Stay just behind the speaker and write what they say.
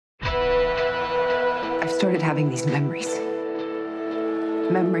I've started having these memories.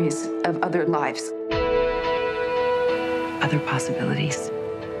 Memories of other lives. Other possibilities.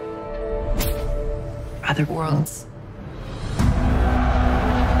 Other worlds.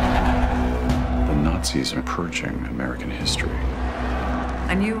 The Nazis are purging American history.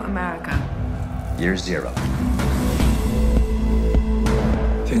 A new America. Year zero.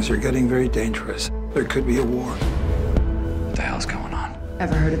 Things are getting very dangerous. There could be a war. What the hell's going on?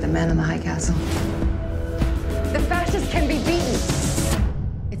 Ever heard of the Man in the High Castle? The fascists can be beaten.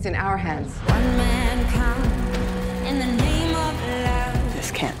 It's in our hands. One man come in the name of love.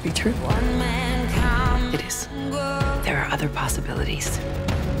 This can't be true. One man come. It is. There are other possibilities.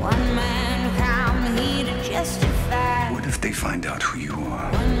 One man come here to justify. What if they find out who you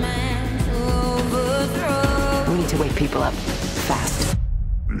are? One man to overthrow. We need to wake people up fast.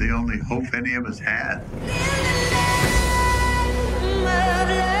 We're the only hope any of us had. In the name of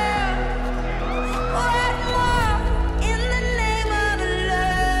love. What more? In the name of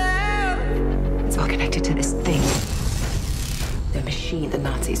love. It's all connected to this thing. The machine the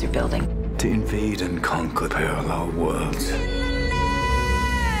Nazis are building. To invade and conquer parallel worlds. In the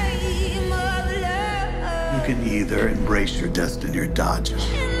name of love. You can either embrace your destiny or dodge it.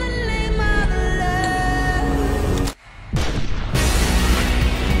 In the name of love.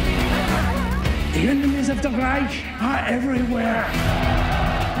 The enemies of the Reich are everywhere.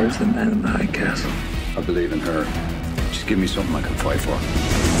 Where's the Man in the High Castle? I believe in her. Just give me something I can fight for.